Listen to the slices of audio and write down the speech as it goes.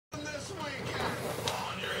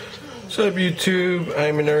What's up, YouTube?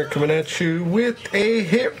 I'm Nerd coming at you with a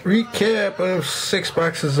hit recap of 6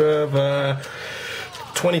 boxes of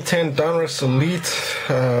 2010 Donruss Elite.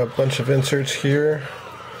 A bunch of inserts here.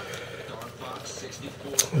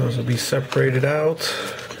 Those will be separated out.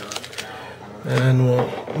 And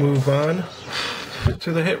we'll move on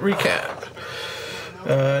to the hit recap.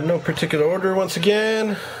 No particular order once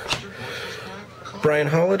again. Brian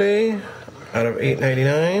Holiday out of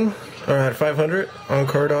 899, or out of 500 on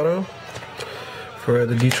card auto for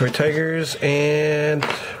the Detroit Tigers, and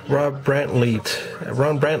Ron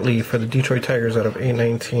Brantley for the Detroit Tigers out of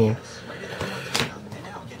 819.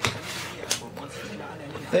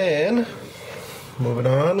 Then, moving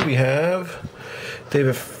on, we have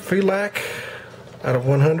David Freelak out of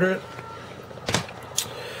 100.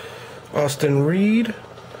 Austin Reed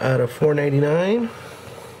out of 499.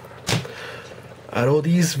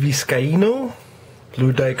 Arodys Vizcaino,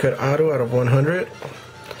 blue die cut auto out of 100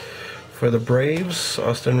 for the Braves.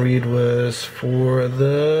 Austin Reed was for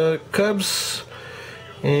the Cubs,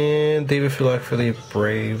 and David Freelak for the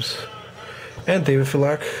Braves. And David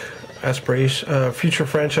Freelak, aspiration, future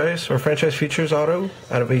franchise or franchise features auto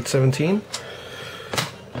out of 817.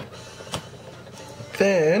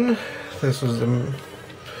 Then this is the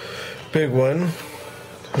big one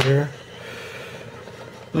here.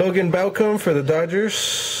 Logan Balcom for the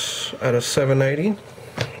Dodgers out of 790.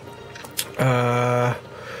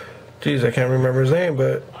 Geez, I can't remember his name,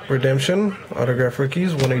 but Redemption, autograph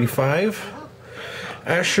rookies, 185.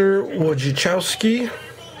 Asher Wojciechowski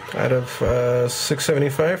out of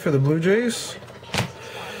 675 for the Blue Jays.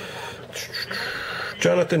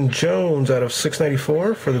 Jonathan Jones out of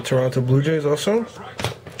 694 for the Toronto Blue Jays also.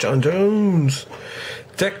 John Jones.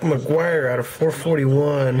 Deck McGuire out of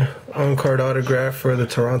 441 on-card autograph for the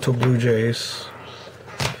Toronto Blue Jays.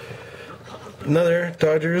 Another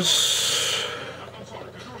Dodgers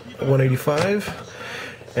 185,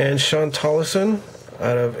 and Sean Tollison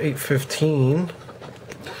out of 815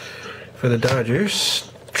 for the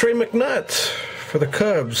Dodgers. Trey McNutt for the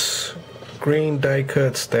Cubs, green die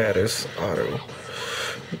cut status auto,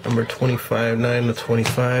 number 25,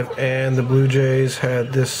 9/25, and the Blue Jays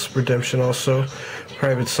had this redemption also.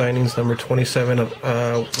 Private signings, number 27 of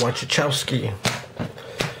Wojciechowski.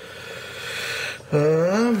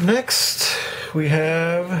 Next, we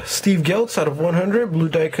have Steve Geltz out of 100, blue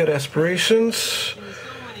die cut aspirations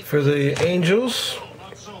for the Angels,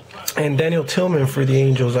 and Daniel Tillman for the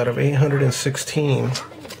Angels out of 816.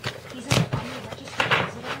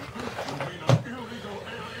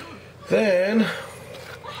 Then,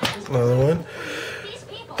 another one,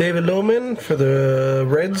 David Lohman for the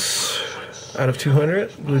Reds out of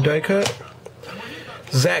 200, blue die cut.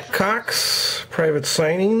 Zach Cox, private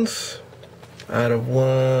signings out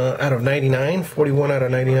of 99, 41 out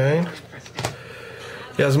of 99.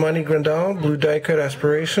 Yasmani Grandal, blue die cut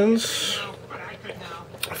aspirations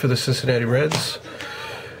for the Cincinnati Reds.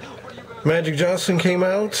 Magic Johnson came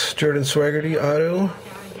out, Jordan Swaggerty auto,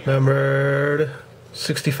 numbered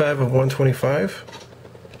 65 of 125.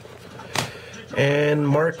 And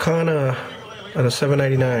Mark Canha out of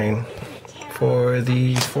 799 for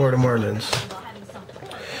the Florida Marlins.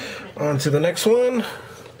 On to the next one.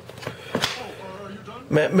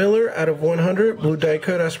 Matt Miller out of 100, blue die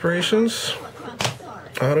cut aspirations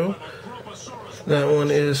auto. That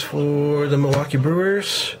one is for the Milwaukee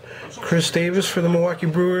Brewers. Chris Davis for the Milwaukee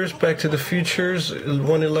Brewers, Back to the Futures,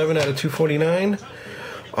 111 out of 249.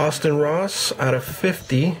 Austin Ross out of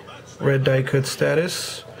 50, red die cut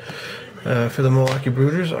status for the Milwaukee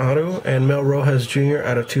Brewers auto. And Mel Rojas Jr.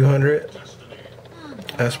 out of 200,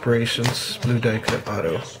 aspirations, blue die cut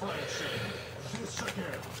auto.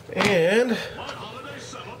 And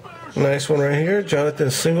nice one right here, Jonathan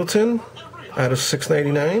Singleton out of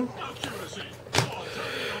 699.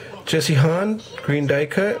 Jesse Hahn, green die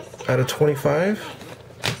cut out of 25.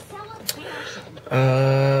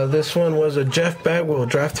 This one was a Jeff Bagwell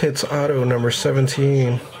draft hits auto, number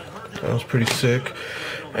 17. That was pretty sick.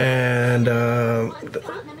 And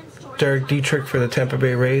Derek Dietrich for the Tampa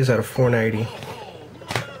Bay Rays out of 490.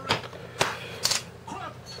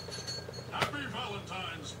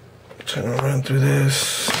 Trying to run through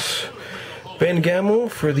this. Ben Gamel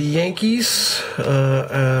for the Yankees,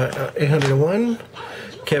 801.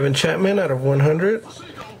 Kevin Chapman out of 100.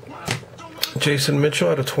 Jason Mitchell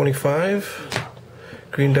out of 25,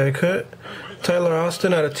 green die cut. Tyler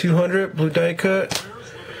Austin out of 200, blue die cut.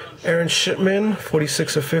 Aaron Shipman,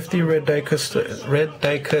 46 of 50, red die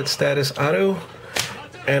cut status auto.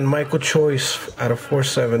 And Michael Choice out of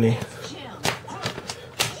 470.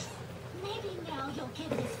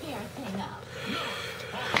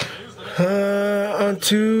 on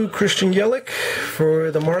to Christian Yelich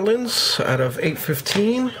for the Marlins out of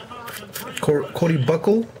 815. Cody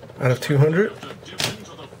Buckle out of 200.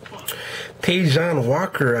 Tajon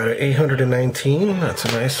Walker out of 819. That's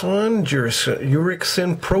a nice one.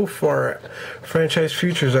 Jurickson Profar Franchise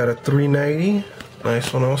Futures out of 390.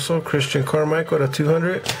 Nice one also. Christian Carmichael out of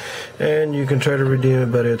 200. And you can try to redeem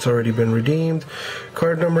it, but it's already been redeemed.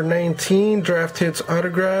 Card number 19, Draft Hits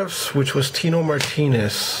Autographs, which was Tino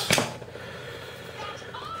Martinez.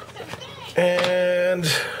 And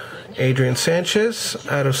Adrian Sanchez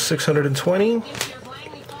out of 620.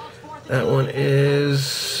 That one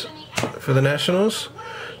is for the Nationals.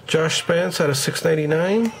 Josh Spence out of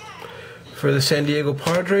 699 for the San Diego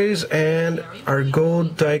Padres. And our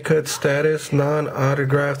gold die cut status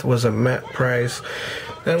non-autographed was a Matt Price.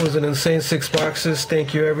 That was an insane 6 boxes.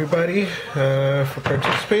 Thank you everybody for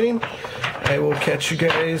participating. I will catch you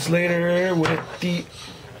guys later with the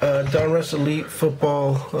Donruss Elite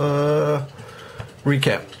Football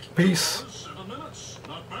recap. Peace.